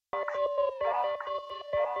Say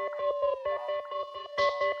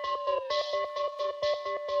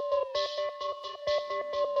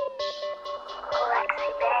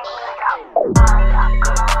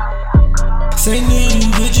these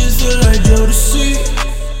bitches feel like Jodeci.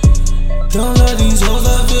 Don't let these hoes,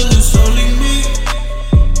 I feel it's only me.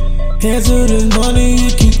 Hands to this money,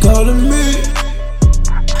 you keep calling me.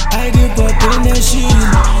 I get up in that shit,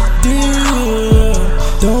 deal.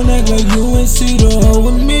 Don't act like you ain't see the hoe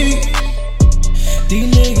with me.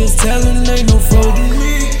 These niggas telling they no frozen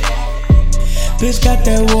me. Bitch got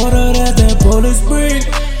that water, that's that Polish spring.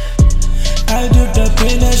 I dipped up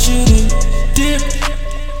in that shit and Dipp.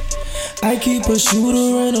 I keep a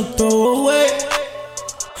shooter and a throwaway.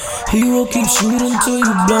 He will keep shooting till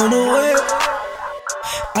you blown away.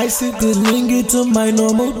 I sip this linger to my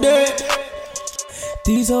normal day.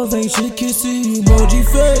 These hoes ain't shit, can see emoji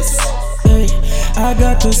face. Hey, I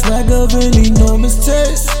got the swag of an enormous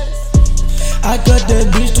taste. I cut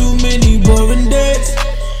that bitch too many boring days.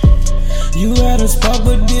 You had a spot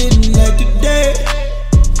but didn't like the day.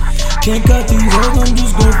 Can't cut these hoes, I'm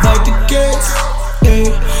just gon' fight the case. Ay,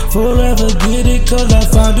 forever get it cause I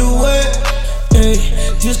found a way. Ay,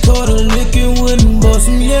 just caught a lick and went and bought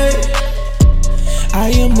some yay. I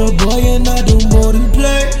am the boy and I do more than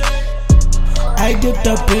play. I dipped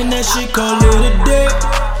up in that shit, call it a day.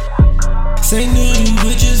 Say these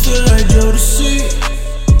bitches feel like Jodeci.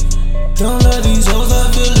 Don't let these hoes,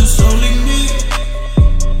 I feel it's only me.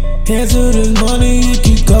 Hands to this money, you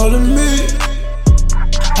keep calling me.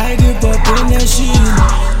 I dip up in that shit,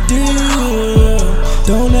 deal.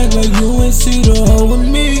 Don't act like you ain't see the hoe with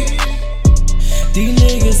me. These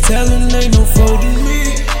niggas telling they no folding me.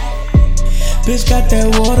 Bitch got that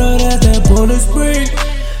water, that's that Polish spring.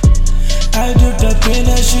 I dipped up in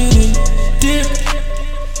that shit and Dipp.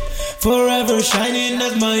 Forever shining,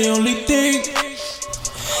 that's my only thing.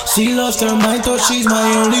 She lost her mind, thought she's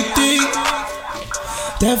my only thing.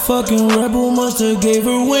 That fucking rebel must've gave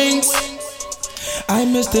her wings. I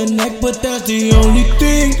missed the neck, but that's the only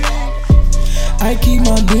thing. I keep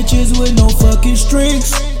my bitches with no fucking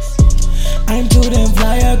strings. I'm too damn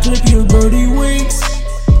fly, I clip your birdie wings.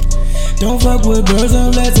 Don't fuck with birds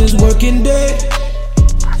unless it's working day.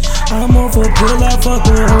 I'm off a pill, I fuck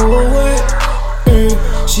her whole away.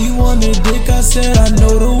 Ay, she wanted dick, I said I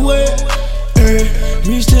know the way. Ay,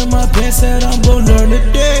 reached in my pants, said I'm gon' learn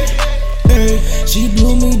today. Ay, she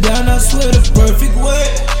blew me down, I swear the perfect way.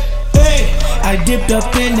 Ay, I dipped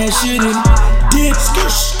up in that shit and Dipp.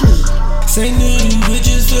 Say these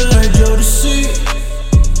bitches feel like Jodeci.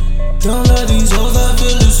 Don't let these hoes, I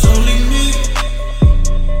feel it's only me.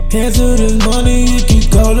 Hands to this money, you keep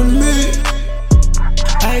calling me.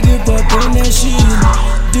 I dip up in that shit,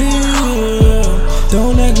 deal.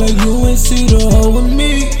 Don't act like you ain't see the hoe with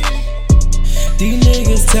me. These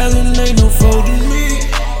niggas telling they no folding me.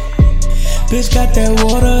 Bitch got that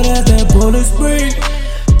water, that's that Polish spring.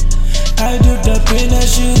 I dipped up in that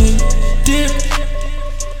shit and Dipp.